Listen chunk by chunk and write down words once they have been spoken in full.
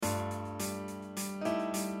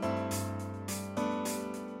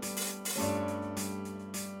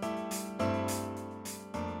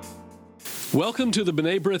Welcome to the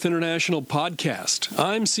B'nai B'rith International Podcast.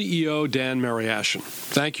 I'm CEO Dan Mariaschin.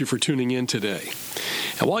 Thank you for tuning in today.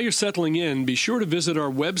 And while you're settling in, be sure to visit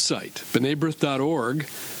our website, bnaibrith.org,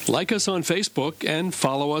 like us on Facebook, and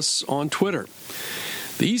follow us on Twitter.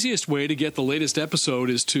 The easiest way to get the latest episode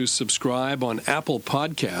is to subscribe on Apple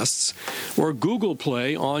Podcasts or Google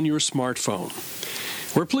Play on your smartphone.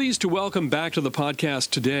 We're pleased to welcome back to the podcast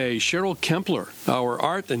today Cheryl Kempler, our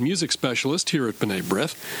art and music specialist here at B'nai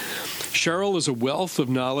B'rith. Cheryl is a wealth of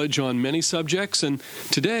knowledge on many subjects, and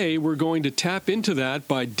today we're going to tap into that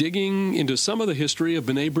by digging into some of the history of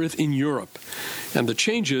B'nai B'rith in Europe and the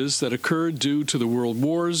changes that occurred due to the world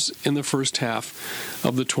wars in the first half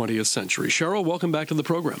of the 20th century. Cheryl, welcome back to the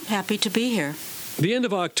program. Happy to be here. The end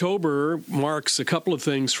of October marks a couple of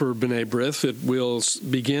things for B'nai B'rith. It will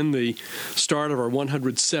begin the start of our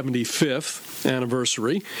 175th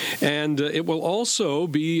anniversary, and it will also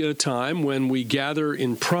be a time when we gather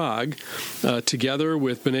in Prague together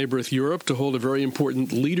with B'nai B'rith Europe to hold a very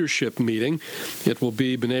important leadership meeting. It will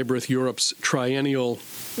be B'nai B'rith Europe's triennial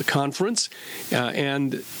conference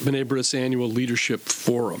and B'nai B'rith's annual leadership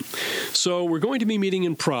forum. So we're going to be meeting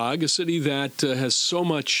in Prague, a city that has so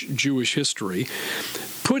much Jewish history.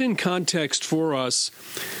 Put in context for us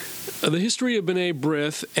the history of B'nai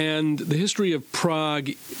B'rith and the history of Prague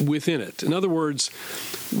within it. In other words,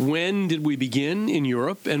 when did we begin in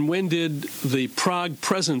Europe, and when did the Prague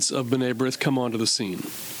presence of B'nai B'rith come onto the scene?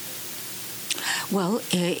 Well,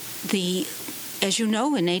 as you know,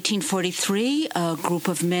 in 1843, a group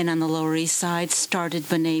of men on the Lower East Side started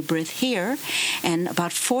B'nai B'rith here, and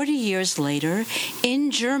about 40 years later, in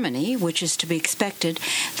Germany, which is to be expected,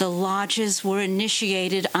 the lodges were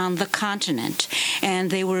initiated on the continent, and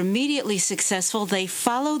they were immediately successful. They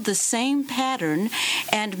followed the same pattern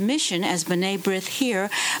and mission as B'nai B'rith here,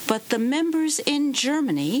 but the members in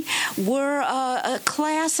Germany were a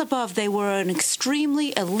class above. They were an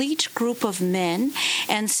extremely elite group of men,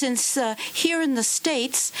 and since here in the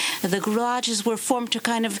States, the lodges were formed to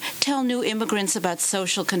kind of tell new immigrants about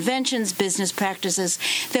social conventions, business practices.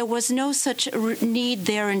 There was no such need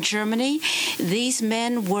there in Germany. These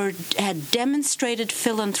men had demonstrated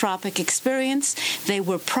philanthropic experience. They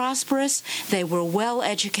were prosperous. They were well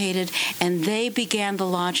educated, and they began the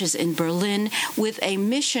lodges in Berlin with a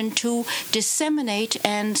mission to disseminate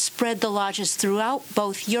and spread the lodges throughout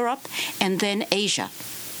both Europe and then Asia.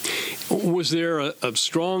 Was there a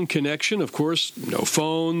strong connection? Of course, no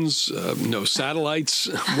phones, no satellites.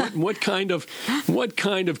 What kind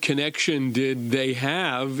of connection did they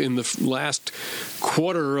have in the last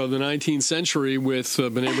quarter of the 19th century with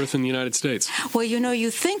B'nai B'rith in the United States? Well,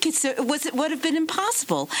 you think it would have been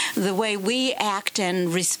impossible the way we act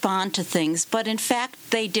and respond to things, but in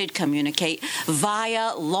fact they did communicate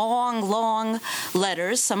via long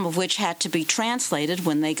letters, some of which had to be translated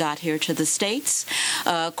when they got here to the States.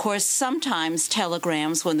 Of course, sometimes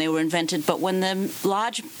telegrams when they were invented, but when the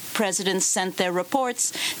lodge presidents sent their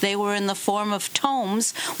reports, they were in the form of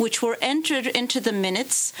tomes, which were entered into the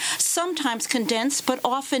minutes, sometimes condensed, but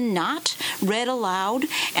often not, read aloud,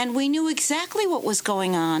 and we knew exactly what was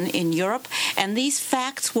going on in Europe, and these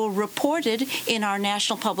facts were reported in our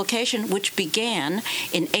national publication, which began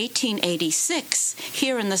in 1886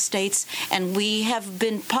 here in the States, and we have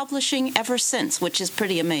been publishing ever since, which is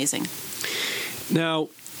pretty amazing. Now,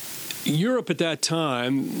 Europe at that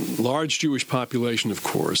time, large Jewish population, of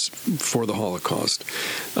course, for the Holocaust.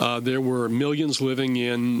 There were millions living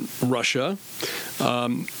in Russia,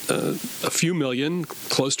 a few million,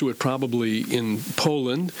 close to it probably in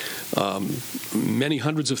Poland, many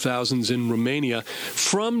hundreds of thousands in Romania.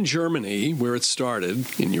 From Germany, where it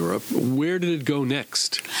started in Europe, where did it go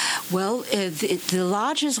next? Well, the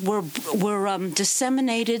lodges were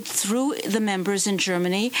disseminated through the members in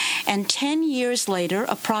Germany, and 10 years later,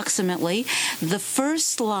 approximately, the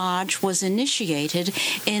first lodge was initiated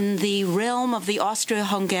in the realm of the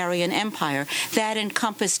Austro-Hungarian Empire. That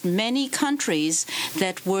encompassed many countries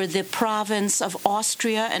that were the province of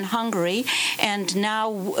Austria and Hungary, and now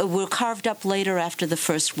were carved up later after the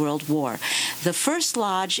First World War. The first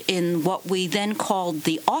lodge in what we then called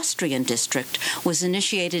the Austrian district was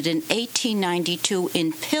initiated in 1892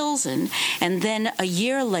 in Pilsen, and then a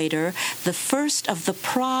year later, the first of the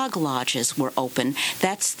Prague lodges were open.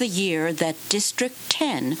 That's the year that District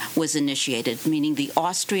 10 was initiated, meaning the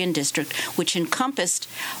Austrian district, which encompassed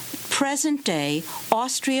present-day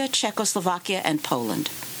Austria, Czechoslovakia, and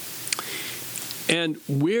Poland. And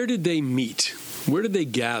where did they meet? Where did they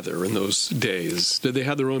gather in those days? Did they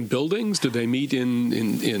have their own buildings? Did they meet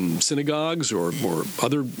in synagogues or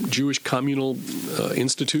other Jewish communal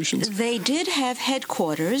institutions? They did have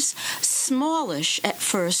headquarters. smallish at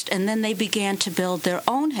first, and then they began to build their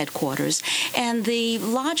own headquarters. And the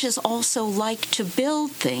lodges also like to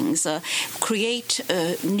build things, create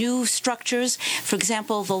new structures. For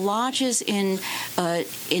example, the lodges in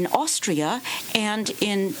Austria and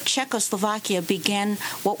in Czechoslovakia began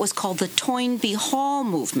what was called the Toynbee Hall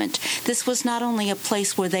movement. This was not only a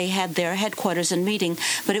place where they had their headquarters and meeting,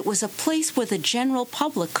 but it was a place where the general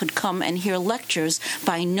public could come and hear lectures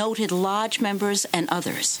by noted lodge members and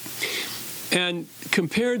others. And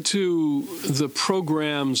compared to the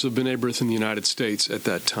programs of B'nai B'rith in the United States at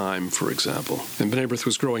that time, for example, and B'nai B'rith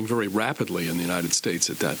was growing very rapidly in the United States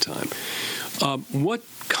at that time, what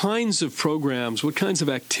kinds of programs, what kinds of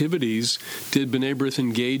activities did B'nai B'rith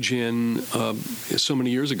engage in so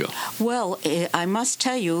many years ago? Well, I must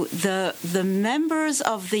tell you, the members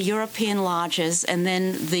of the European lodges and then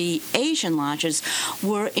the Asian lodges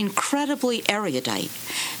were incredibly erudite.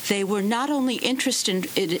 They were not only interested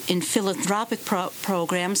in philanthropic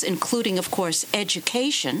programs, including, of course,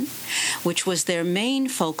 education, which was their main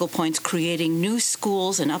focal points, creating new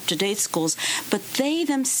schools and up-to-date schools, but they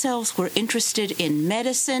themselves were interested in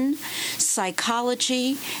medicine,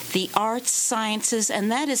 psychology, the arts, sciences,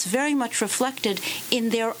 and that is very much reflected in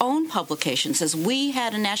their own publications. As we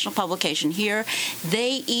had a national publication here,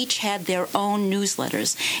 they each had their own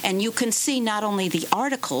newsletters. And you can see not only the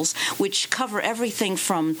articles, which cover everything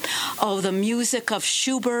from the music of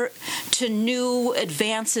Schubert to new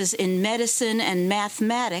advances in medicine and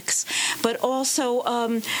mathematics, but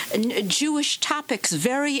also Jewish topics,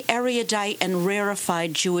 very erudite and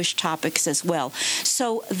rarefied Jewish topics as well.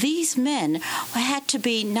 So these men had to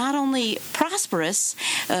be not only prosperous,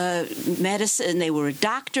 medicine, they were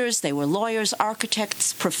doctors, they were lawyers,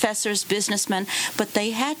 architects, professors, businessmen, but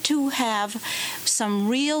they had to have some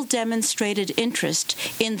real demonstrated interest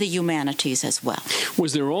in the humanities as well.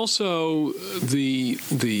 Was there also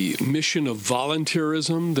the mission of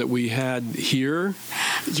volunteerism that we had here?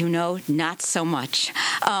 You know, not so much.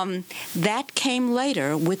 That came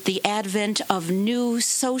later with the advent of new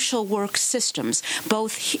social work systems,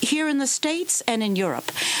 both here in the States and in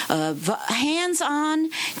Europe. Hands-on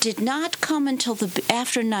did not come until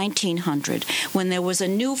after 1900, when there was a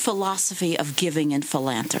new philosophy of giving and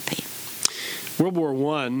philanthropy. World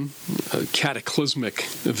War I, a cataclysmic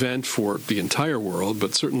event for the entire world,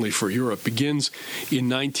 but certainly for Europe, begins in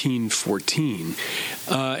 1914.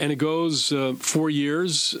 And it goes 4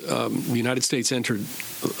 years. The United States entered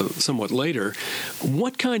somewhat later.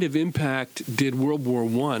 What kind of impact did World War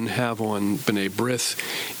I have on B'nai B'rith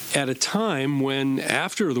at a time when,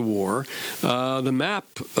 after the war, the map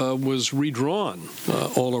was redrawn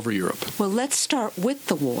all over Europe? Well, let's start with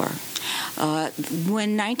the war.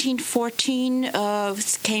 When 1914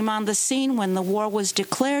 came on the scene, when the war was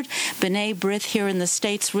declared, B'nai B'rith here in the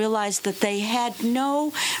States realized that they had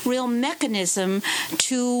no real mechanism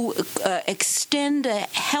to extend a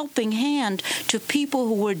helping hand to people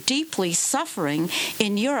who were deeply suffering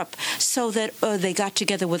in Europe, so that they got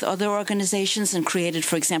together with other organizations and created,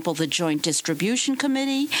 for example, the Joint Distribution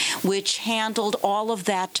Committee, which handled all of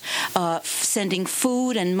that, sending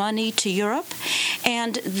food and money to Europe.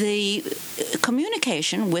 And the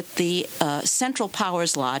communication with the Central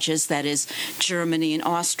Powers lodges, that is Germany and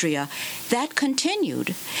Austria, that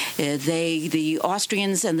continued. The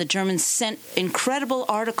Austrians and the Germans sent incredible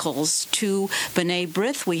articles to B'nai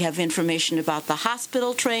B'rith. We have information about the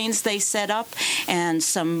hospital trains they set up and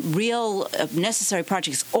some real necessary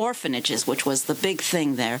projects, orphanages, which was the big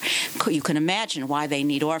thing there. You can imagine why they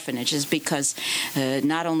need orphanages, because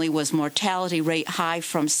not only was mortality rate high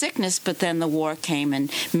from sickness, but then the war came and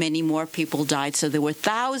many more people died. So there were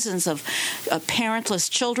thousands of parentless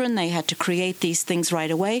children. They had to create these things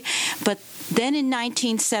right away. But then in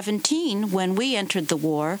 1917, when we entered the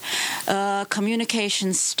war,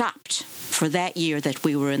 communications stopped for that year that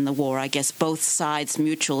we were in the war. I guess both sides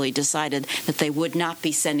mutually decided that they would not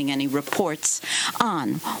be sending any reports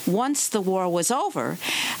on. Once the war was over,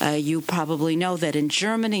 you probably know that in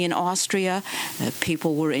Germany and Austria,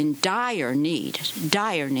 people were in dire need,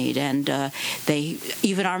 and they,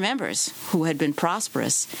 even our members who had been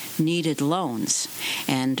prosperous, needed loans.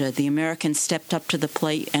 And the Americans stepped up to the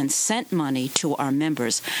plate and sent money to our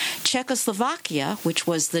members. Czechoslovakia, which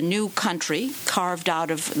was the new country carved out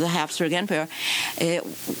of the Habsburg Empire, it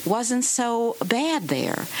wasn't so bad had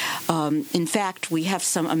there. In fact, we have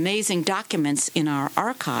some amazing documents in our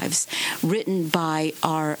archives written by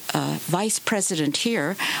our vice president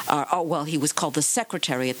here. He was called the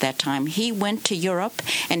secretary at that time. He went to Europe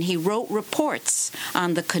and he wrote reports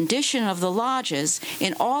on the condition of the lodges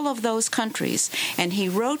in all of those countries. And he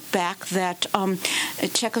wrote back that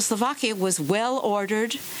Czechoslovakia was well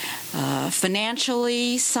ordered,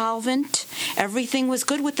 financially solvent. Everything was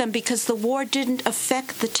good with them because the war didn't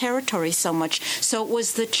affect the territory so much. So it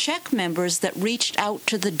was the Czech members that reached out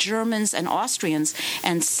to the Germans and Austrians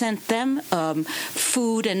and sent them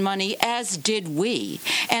food and money, as did we.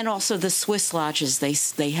 And also the Swiss lodges,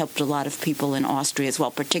 they helped a lot of people in Austria as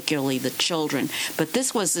well, particularly the children. But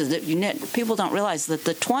this was, people don't realize that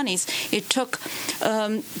the 20s, it took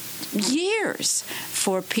years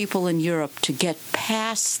for people in Europe to get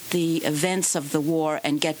past the events of the war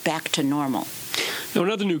and get back to normal. Now,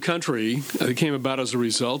 another new country that came about as a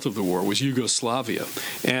result of the war was Yugoslavia,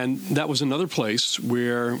 and that was another place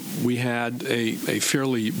where we had a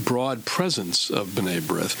fairly broad presence of B'nai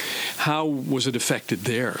B'rith. How was it affected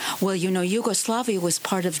there? Well, Yugoslavia was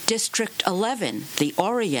part of District 11, the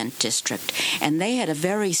Orient District, and they had a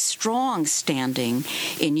very strong standing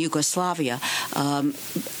in Yugoslavia.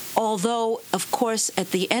 Although, of course,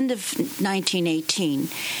 at the end of 1918,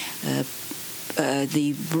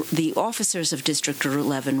 the officers of District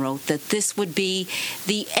 11 wrote that this would be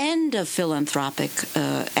the end of philanthropic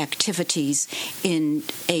activities in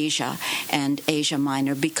Asia and Asia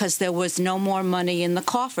Minor because there was no more money in the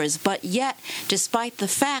coffers. But yet, despite the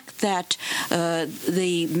fact that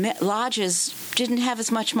the lodges didn't have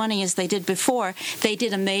as much money as they did before, they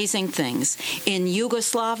did amazing things in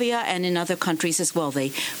Yugoslavia and in other countries as well.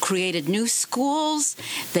 They created new schools.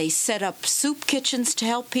 They set up soup kitchens to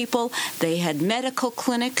help people. They had medical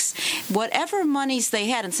clinics. Whatever monies they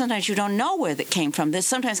had, and sometimes you don't know where that came from. This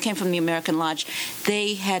sometimes came from the American Lodge.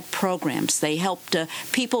 They had programs. They helped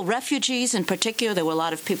people, refugees in particular. There were a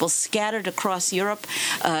lot of people scattered across Europe.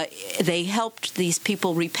 They helped these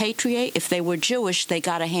people repatriate. If they were Jewish, they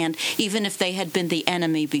got a hand, even if they had been the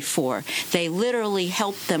enemy before. They literally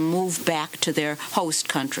helped them move back to their host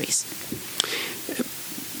countries.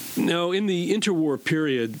 Now, in the interwar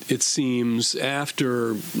period, it seems, after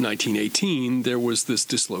 1918, there was this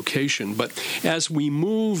dislocation. But as we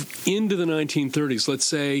move into the 1930s, let's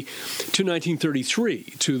say to 1933,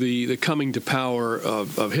 to the coming to power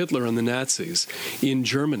of Hitler and the Nazis in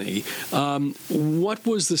Germany, what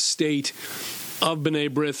was the state of B'nai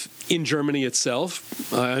B'rith in Germany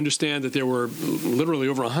itself? I understand that there were literally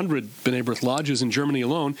over 100 B'nai B'rith lodges in Germany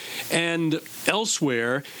alone, and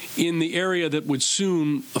elsewhere in the area that would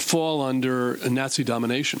soon fall under Nazi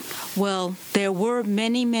domination. Well, there were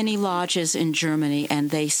many, many lodges in Germany, and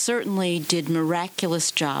they certainly did miraculous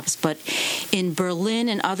jobs. But in Berlin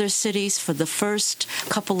and other cities for the first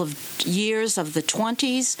couple of years of the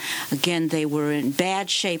 20s, again, they were in bad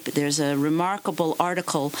shape. There's a remarkable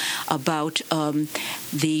article about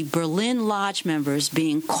the Berlin Lodge members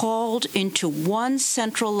being called into one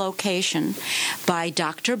central location by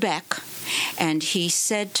Dr. Beck, and he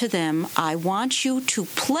said to them, I want you to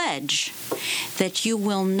pledge that you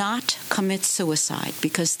will not commit suicide,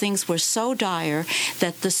 because things were so dire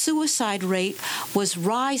that the suicide rate was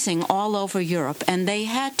rising all over Europe, and they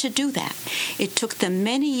had to do that. It took them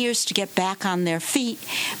many years to get back on their feet,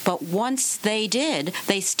 but once they did,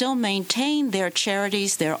 they still maintained their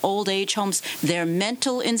charities, their old age homes, their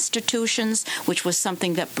mental institutions, which was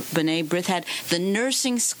something that B'nai B'rith had, the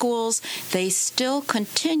nursing schools. They still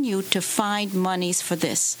continued to find monies for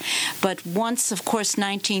this. But once, of course,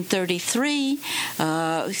 1933,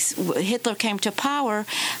 Hitler came to power,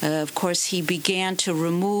 of course, he began to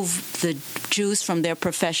remove the Jews from their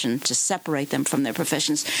profession, to separate them from their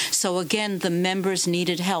professions. So again, the members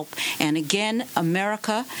needed help. And again,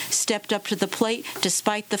 America stepped up to the plate,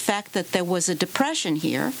 despite the fact that there was a depression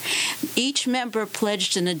here. Each member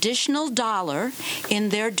pledged an additional $1 in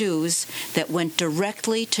their dues that went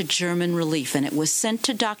directly to German relief. And it was sent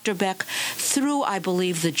to Dr. Beck through, I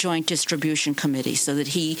believe, the Joint Distribution Committee, so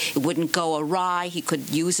that it wouldn't go awry. He could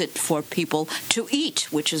use it for people to eat,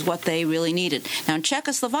 which is what they really needed. Now, in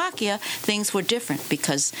Czechoslovakia, things were different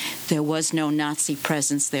because there was no Nazi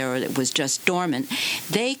presence there. It was just dormant.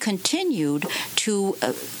 They continued to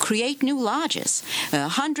create new lodges.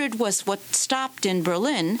 100 was what stopped in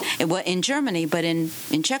Berlin, in Germany, but in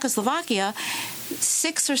Czechoslovakia,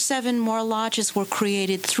 6 or 7 more lodges were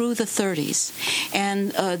created through the 30s,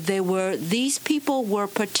 and these people were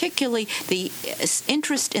particularly, the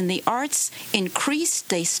interest in the arts increased.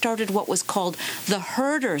 They started what was called the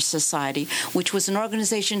Herder Society, which was an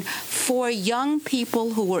organization for young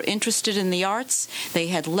people who were interested in the arts. They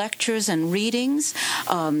had lectures and readings.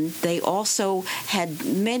 They also had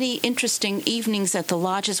many interesting evenings at the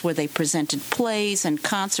lodges where they presented plays and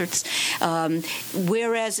concerts,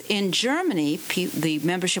 whereas in Germany, the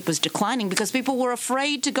membership was declining because people were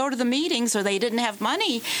afraid to go to the meetings or they didn't have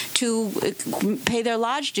money to pay their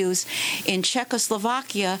lodge dues. In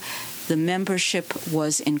Czechoslovakia, the membership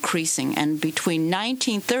was increasing. And between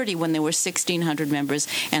 1930, when there were 1,600 members,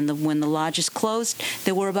 and when the lodges closed,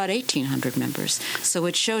 there were about 1,800 members. So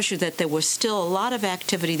it shows you that there was still a lot of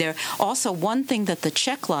activity there. Also, one thing that the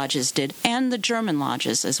Czech lodges did, and the German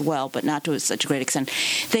lodges as well, but not to such a great extent,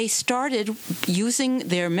 they started using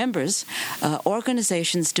their members,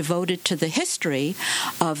 organizations devoted to the history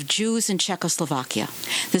of Jews in Czechoslovakia.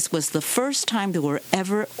 This was the first time there were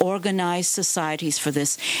ever organized societies for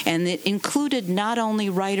this, and it included not only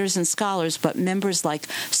writers and scholars, but members like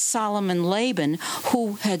Solomon Laban,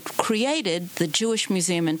 who had created the Jewish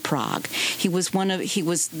Museum in Prague.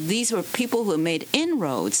 These were people who made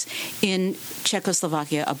inroads in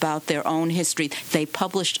Czechoslovakia about their own history. They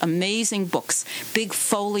published amazing books, big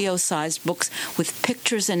folio-sized books with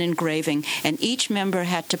pictures and engraving, and each member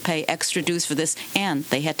had to pay extra dues for this, and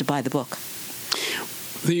they had to buy the book.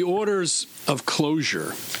 The orders of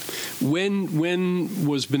closure. When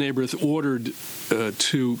was B'nai B'rith ordered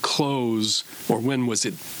to close, or when was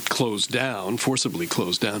it closed down, forcibly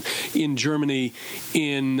closed down, in Germany,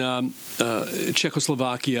 in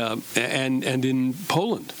Czechoslovakia, and in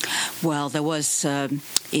Poland? Well, there was,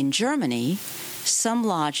 in Germany, some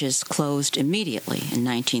lodges closed immediately in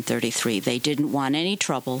 1933. They didn't want any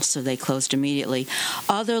trouble, so they closed immediately.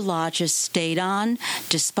 Other lodges stayed on,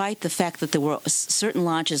 despite the fact that there were certain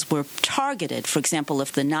lodges were targeted. For example,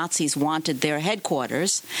 if the Nazis wanted their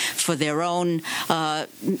headquarters for their own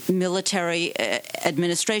military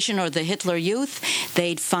administration or the Hitler Youth,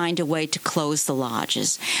 they'd find a way to close the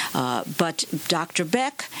lodges. But Dr.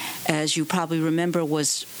 Beck, as you probably remember,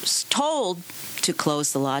 was told to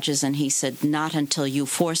close the lodges, and he said, "Not until you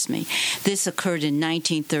force me." This occurred in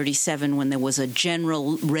 1937 when there was a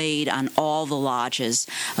general raid on all the lodges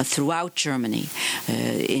throughout Germany.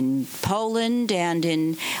 In Poland and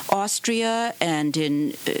in Austria and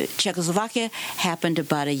in Czechoslovakia happened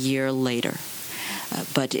about a year later.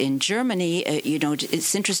 But in Germany,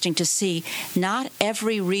 it's interesting to see not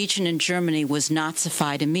every region in Germany was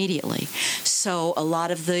Nazified immediately. So a lot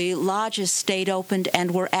of the lodges stayed open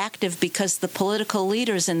and were active because the political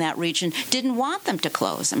leaders in that region didn't want them to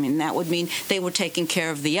close. I mean, that would mean they were taking care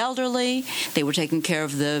of the elderly, they were taking care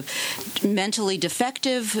of the mentally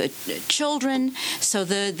defective children, so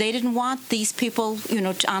they didn't want these people,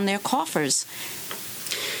 on their coffers.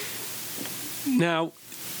 Now,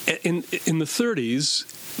 in the 30s,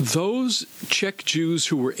 those Czech Jews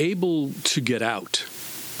who were able to get out,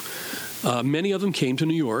 many of them came to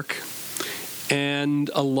New York, and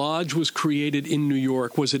a lodge was created in New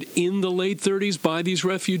York. Was it in the late 30s by these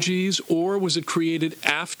refugees, or was it created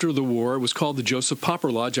after the war? It was called the Joseph Popper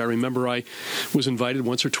Lodge. I remember I was invited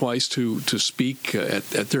once or twice to speak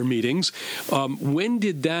at their meetings. When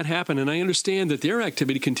did that happen? And I understand that their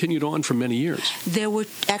activity continued on for many years. There were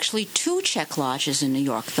actually 2 Czech lodges in New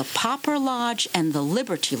York, the Popper Lodge and the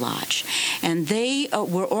Liberty Lodge, and they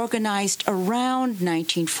were organized around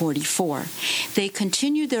 1944. They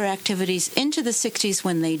continued their activities into the 60s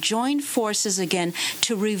when they joined forces again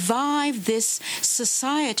to revive this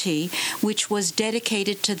society which was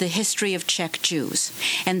dedicated to the history of Czech Jews.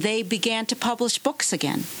 And they began to publish books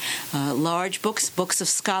again, large books of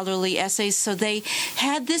scholarly essays. So they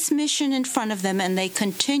had this mission in front of them and they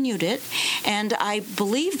continued it. And I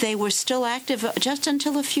believe they were still active just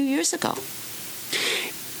until a few years ago.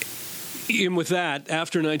 And with that,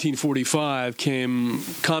 after 1945 came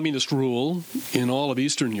communist rule in all of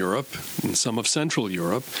Eastern Europe and some of Central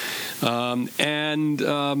Europe. And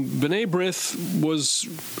B'nai B'rith was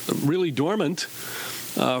really dormant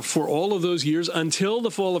for all of those years until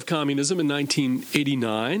the fall of communism in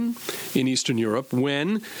 1989 in Eastern Europe,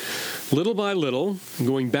 when, little by little,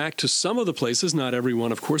 going back to some of the places, not every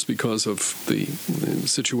one, of course, because of the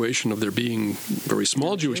situation of there being very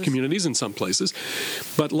small Jewish communities in some places,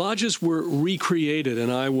 but lodges were recreated,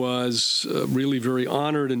 and I was really very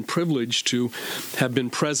honored and privileged to have been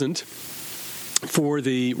present for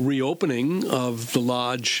the reopening of the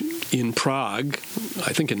lodge in Prague,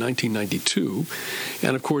 I think in 1992.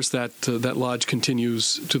 And of course, that lodge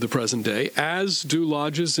continues to the present day, as do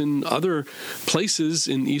lodges in other places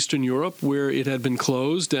in Eastern Europe where it had been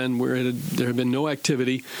closed and where there had been no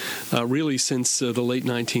activity really since the late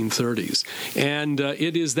 1930s. And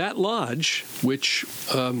it is that lodge which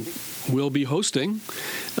will be hosting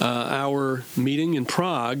our meeting in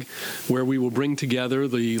Prague, where we will bring together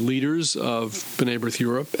the leaders of B'nai B'rith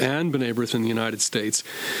Europe and B'nai B'rith in the United States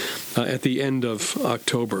at the end of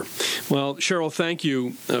October. Well, Cheryl, thank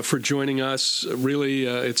you for joining us. Really,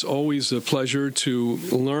 it's always a pleasure to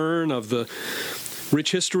learn of the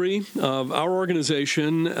rich history of our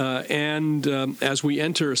organization, and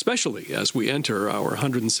especially as we enter our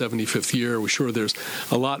 175th year, we're sure there's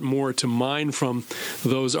a lot more to mine from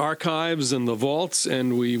those archives and the vaults,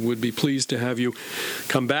 and we would be pleased to have you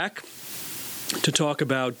come back to talk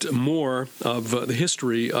about more of the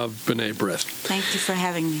history of B'nai B'rith. Thank you for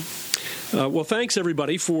having me. Well, thanks,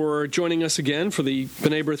 everybody, for joining us again for the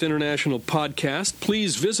B'nai B'rith International podcast.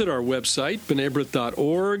 Please visit our website,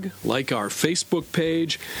 bnaibrith.org, like our Facebook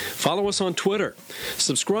page, follow us on Twitter,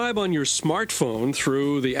 subscribe on your smartphone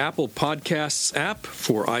through the Apple Podcasts app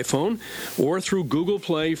for iPhone or through Google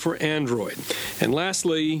Play for Android. And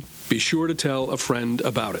lastly, be sure to tell a friend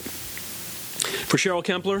about it. For Cheryl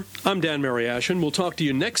Kempler, I'm Dan Mariaschin. We'll talk to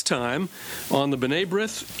you next time on the B'nai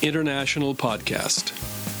B'rith International podcast.